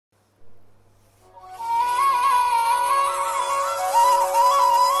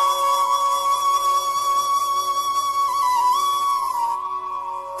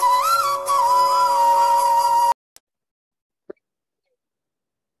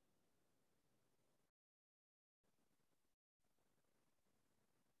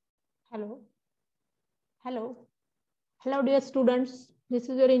Hello. Hello. Hello, dear students. This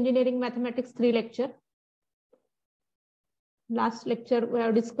is your Engineering Mathematics 3 lecture. Last lecture, we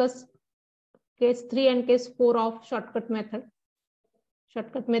have discussed case 3 and case 4 of shortcut method.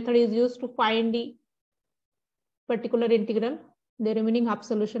 Shortcut method is used to find the particular integral, the remaining half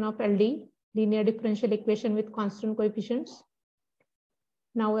solution of LD, linear differential equation with constant coefficients.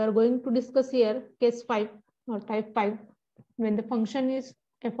 Now we are going to discuss here case 5 or type 5, when the function is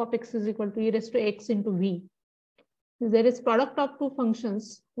f of x is equal to e raised to x into v. There is product of two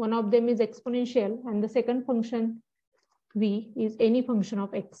functions. One of them is exponential and the second function v is any function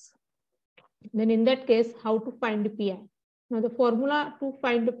of x. Then in that case, how to find the pi? Now the formula to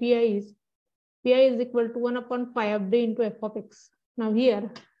find the pi is equal to 1 upon phi of d into f of x. Now here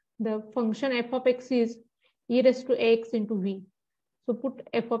the function f of x is e raised to x into v. So put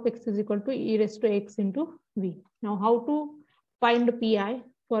f of x is equal to e raised to x into v. Now how to find the pi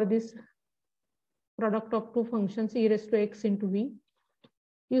for this product of two functions e raised to x into v?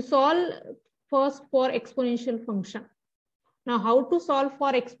 You solve first for exponential function. Now how to solve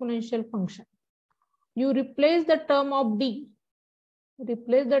for exponential function? You replace the term of d.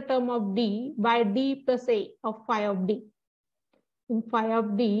 Replace the term of d by d plus a of phi of d. In phi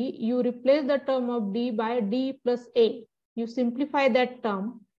of d, you replace the term of d by d plus a. You simplify that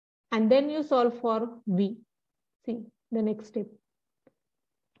term and then you solve for v. See the next step.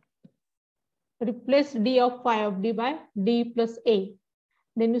 Replace d of phi of d by d plus a.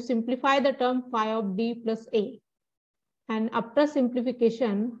 Then you simplify the term phi of d plus a. And after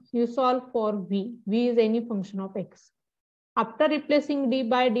simplification, you solve for v. V is any function of x. After replacing d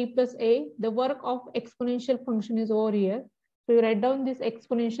by d plus a, the work of exponential function is over here. So you write down this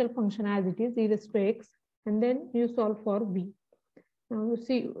exponential function as it is, e raised to x, and then you solve for v. Now you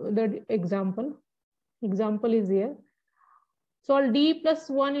see the example. Example is here. Solve d plus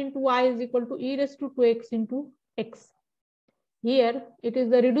 1 into y is equal to e raised to 2x into x. Here it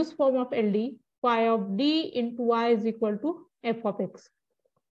is the reduced form of LD. Phi of d into y is equal to f of x.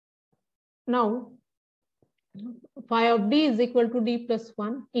 Now phi of d is equal to d plus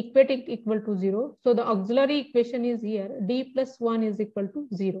 1, equate it equal to 0. So the auxiliary equation is here, d plus 1 is equal to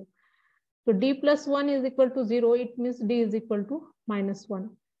 0. So d plus 1 is equal to 0, it means d is equal to minus 1.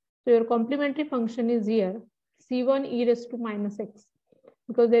 So your complementary function is here, c1 e raised to minus x.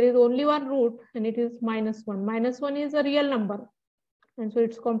 Because there is only one root and it is minus 1. Minus 1 is a real number. And so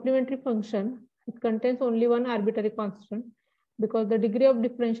its complementary function, it contains only one arbitrary constant, because the degree of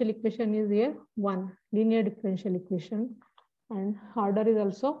differential equation is here 1, linear differential equation, and order is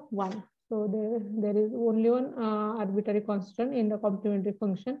also 1. So there is only one arbitrary constant in the complementary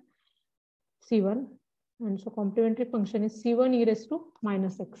function c1, and so complementary function is c1 e raised to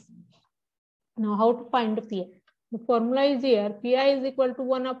minus x. Now how to find the pi? The formula is here, pi is equal to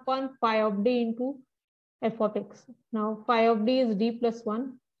 1 upon phi of d into f of x. Now phi of d is d plus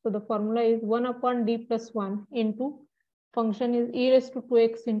 1. So the formula is 1 upon d plus 1 into function is e raised to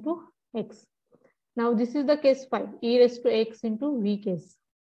 2x into x. Now this is the case 5, e raised to x into v case.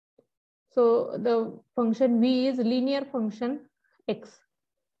 So the function v is linear function x.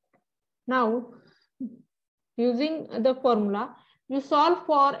 Now using the formula, you solve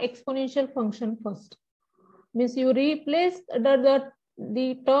for exponential function first. Means you replace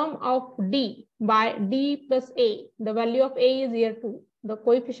the term of d by d plus a. The value of a is here 2. The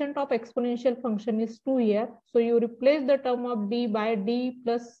coefficient of exponential function is 2 here. So you replace the term of d by d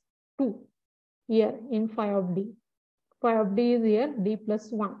plus 2 here in phi of d. Phi of d is here d plus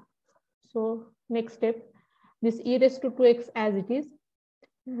 1. So next step, this e raised to 2x as it is.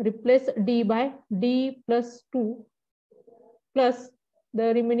 Replace d by d plus 2 plus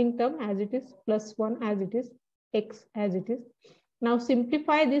the remaining term as it is, plus 1 as it is, x as it is. Now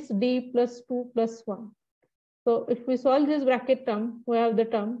simplify this d plus 2 plus 1. So if we solve this bracket term, we have the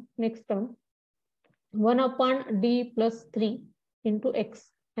term, next term, 1 upon d plus 3 into x,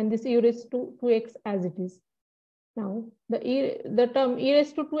 and this e raised to 2x as it is. Now the term e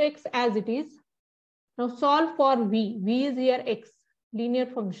raised to 2x as it is. Now solve for v. V is here x, linear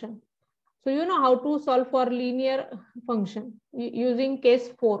function. So you know how to solve for linear function using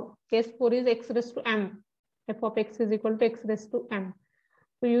case 4. Case 4 is x raised to m. F of x is equal to x raised to m.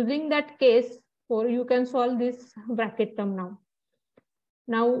 So using that case 4, you can solve this bracket term now.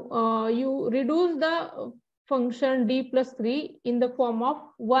 Now you reduce the function d plus 3 in the form of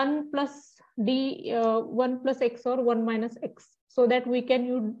 1 plus d, 1 plus x or 1 minus x, so that we can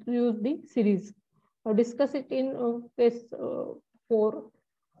use the series. Discuss it in case 4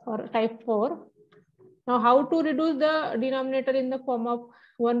 or type 4. Now how to reduce the denominator in the form of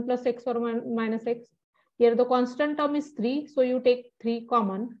 1 plus x or 1 minus x? Here the constant term is 3, so you take 3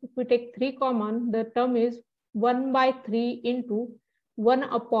 common. If we take 3 common, the term is 1 by 3 into 1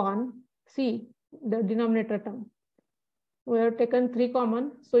 upon, see, the denominator term. We have taken 3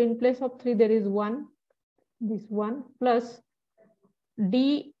 common, so in place of 3 there is 1, this 1 plus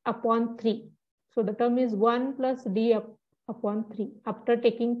d upon 3. So the term is 1 plus d upon 3 after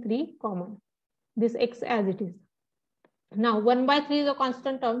taking 3 common. This x as it is. Now 1 by 3 is a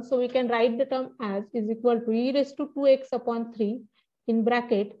constant term, so we can write the term as is equal to e raised to 2x upon 3 in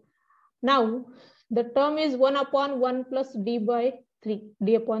bracket. Now the term is 1 upon 1 plus d by 3,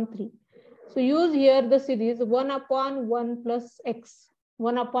 d upon 3. So use here the series 1 upon 1 plus x.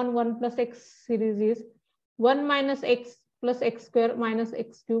 1 upon 1 plus x series is 1 minus x plus x square minus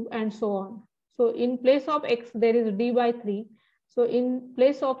x cube and so on. So in place of x there is d by 3. So in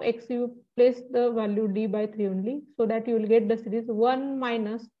place of x you place the value d by 3 only, so that you will get the series 1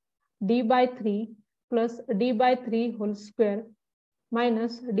 minus d by 3 plus d by 3 whole square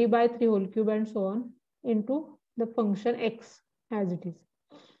minus d by 3 whole cube and so on into the function x as it is.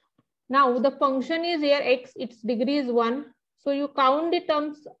 Now the function is here x, its degree is 1. So you count the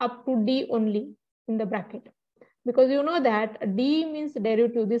terms up to d only in the bracket, because you know that d means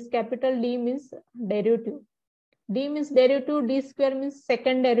derivative. This capital D means derivative. D means derivative, d square means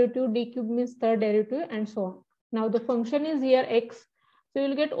second derivative, d cube means third derivative and so on. Now the function is here x. So you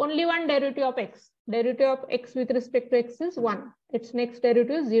will get only one derivative of x. Derivative of x with respect to x is 1. Its next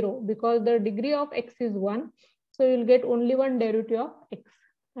derivative is 0 because the degree of x is 1. So you will get only one derivative of x.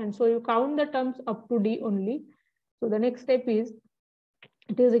 And so you count the terms up to d only. So the next step is,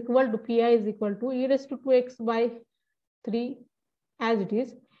 it is equal to pi is equal to e raised to 2x by 3 as it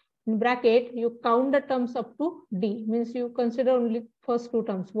is. In bracket, you count the terms up to d, means you consider only first two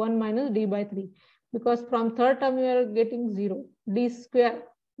terms, 1 minus d by 3. Because from third term you are getting 0. D square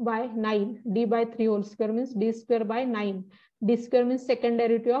by 9. D by 3 whole square means d square by 9. D square means second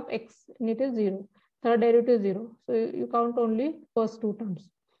derivative of x, and it is 0. Third derivative is 0. So you count only first two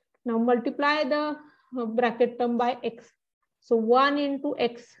terms. Now multiply the bracket term by x. So 1 into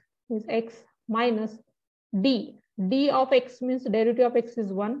x is x minus d. D of x means derivative of x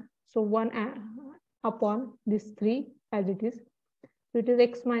is 1. So 1 upon this 3 as it is. So it is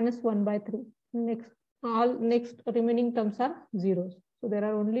x minus 1 by 3. Next remaining terms are zeros. So there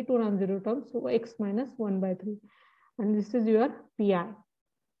are only two non-zero terms. So x minus 1 by 3. And this is your pi.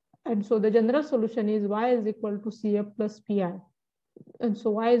 And so the general solution is y is equal to CF plus pi. And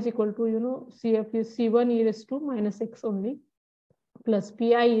so y is equal to, CF is C1 e raised to minus x only, plus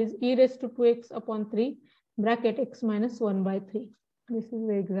pi is e raised to 2x upon 3 bracket x minus 1 by 3. This is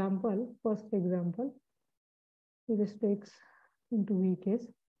the example, first example, e raised to x into v case.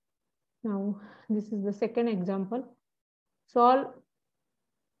 Now this is the second example. Solve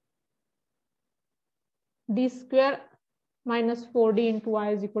d square minus 4d into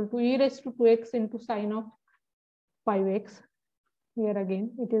y is equal to e raised to 2x into sine of 5x. Here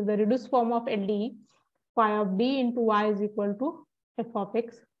again, it is the reduced form of LDE. Phi of d into y is equal to f of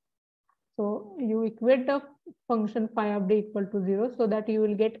x. So you equate the function phi of d equal to 0 so that you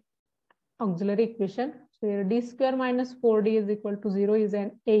will get auxiliary equation. So here d square minus 4d is equal to 0 is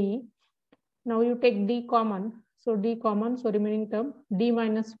an AE. Now you take d common. So d common, so remaining term d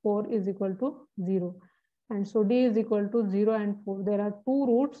minus 4 is equal to 0. And so d is equal to 0 and 4. There are two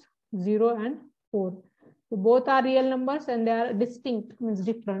roots, 0 and 4. So both are real numbers and they are distinct, means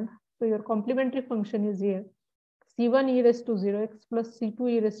different. So your complementary function is here. C1 e raised to 0x plus C2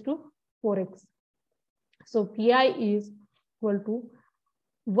 e raised to 4x. So pi is equal to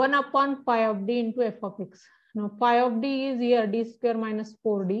 1 upon phi of d into f of x. Now phi of d is here d square minus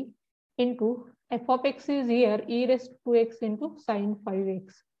 4d into f of x is here e raised to 2x into sine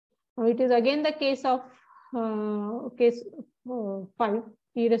 5x. Now it is again the case of 5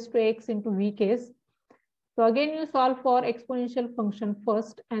 e raised to x into v case. So again you solve for exponential function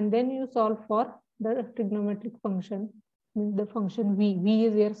first and then you solve for the trigonometric function, means the function v. V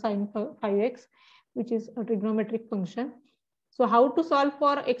is here sine 5x, which is a trigonometric function. So how to solve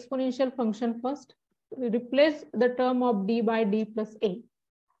for exponential function first? Replace the term of d by d plus a.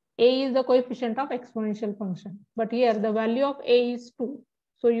 A is the coefficient of exponential function, but here the value of a is 2.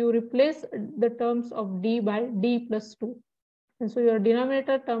 So you replace the terms of d by d plus 2. And so your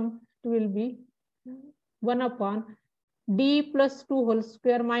denominator term will be 1 upon d plus 2 whole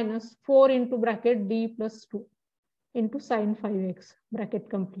square minus 4 into bracket d plus 2 into sine 5x, bracket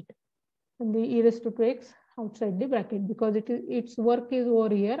complete. And the e raised to 2x outside the bracket because its work is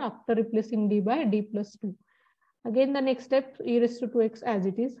over here after replacing d by d plus 2. Again, the next step, e raised to 2x as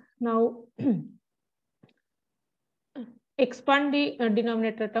it is. Now, expand the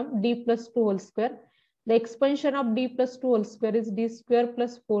denominator term, d plus 2 whole square. The expansion of d plus 2 whole square is d square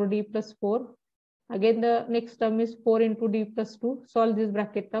plus 4d plus 4. Again, the next term is 4 into d plus 2. Solve this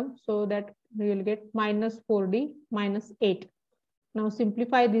bracket term so that we will get minus 4d minus 8. Now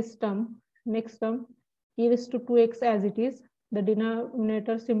simplify this term. Next term, e raised to 2x as it is. The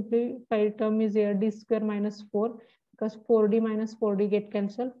denominator simplified term is here d square minus 4 because 4d minus 4d get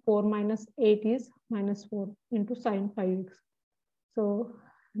cancelled. 4 minus 8 is minus 4 into sine 5x. So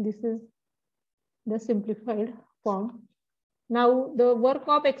this is the simplified form. Now the work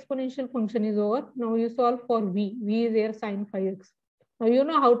of exponential function is over. Now you solve for v. V is here sine 5x. Now you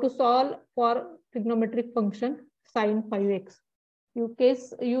know how to solve for trigonometric function sine 5x. You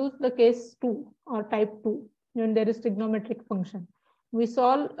use the case 2 or type 2 when there is trigonometric function. We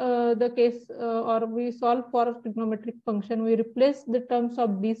solve the case or we solve for a trigonometric function. We replace the terms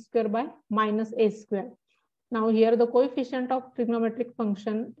of d square by minus a square. Now here the coefficient of trigonometric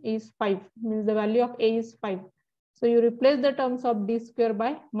function is 5, means the value of a is 5. So you replace the terms of d square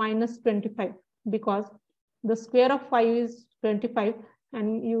by minus 25 because the square of 5 is 25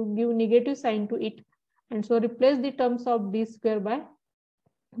 and you give negative sign to it. And so replace the terms of d square by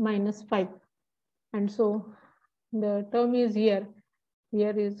minus 5. And so the term is here.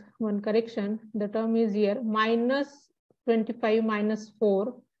 Here is one correction. The term is here minus 25 minus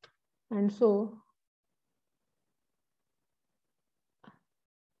 4. And so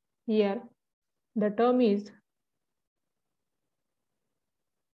here the term is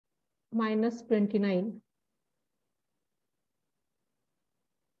minus 29.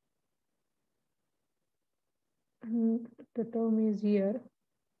 And the term is here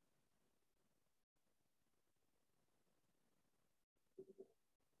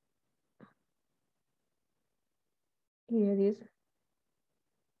is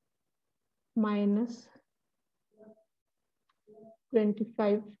minus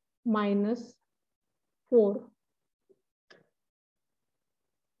 25 minus 4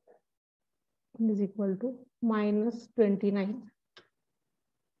 is equal to minus 29.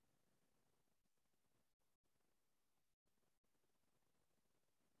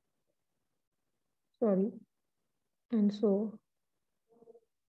 Sorry. And so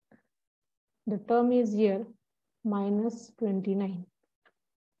the term is here minus 29.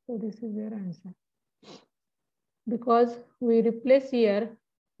 So this is their answer. Because we replace here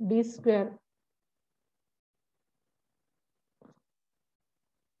d square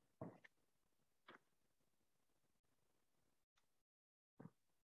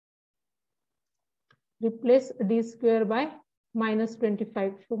replace d square by minus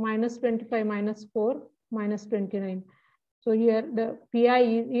 25. So minus 25 minus 4 minus 29. So here the pi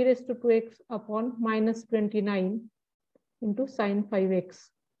is e raised to 2x upon minus 29 into sine 5x.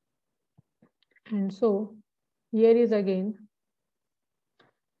 And so here is again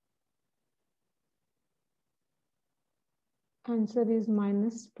answer is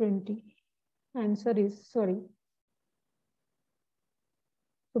minus 20. Answer is, sorry.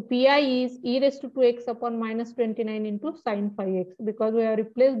 So pi is e raised to 2x upon minus 29 into sine 5x because we have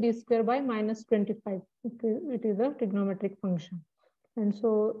replaced d square by minus 25. It is a trigonometric function. And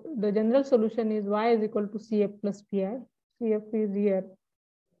so the general solution is y is equal to cf plus pi. Cf is here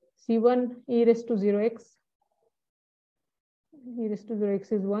c1 e raised to 0x. E raised to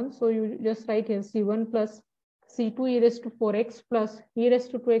 0x is 1. So you just write here c1 plus c2 e raised to 4x plus e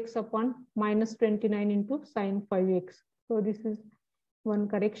raised to 2x upon minus 29 into sine 5x. So this is one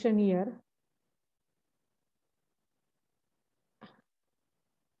correction here.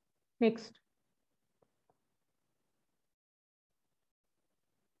 Next.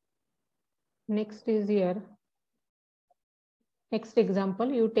 Next is here. Next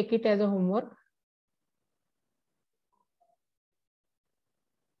example, you take it as a homework.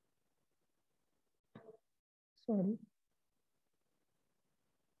 Sorry.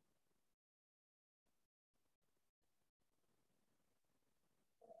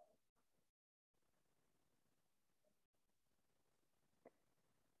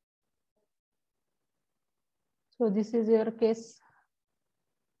 So this is your case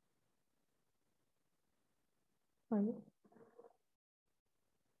 5.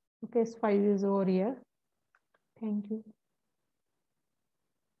 Case 5 is over here. Thank you.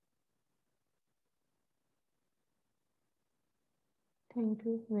 Thank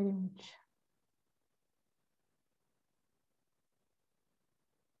you very much.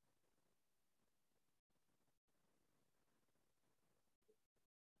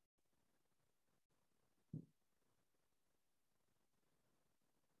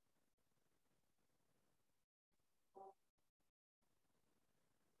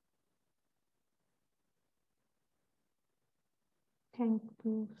 Thank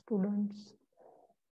you, students.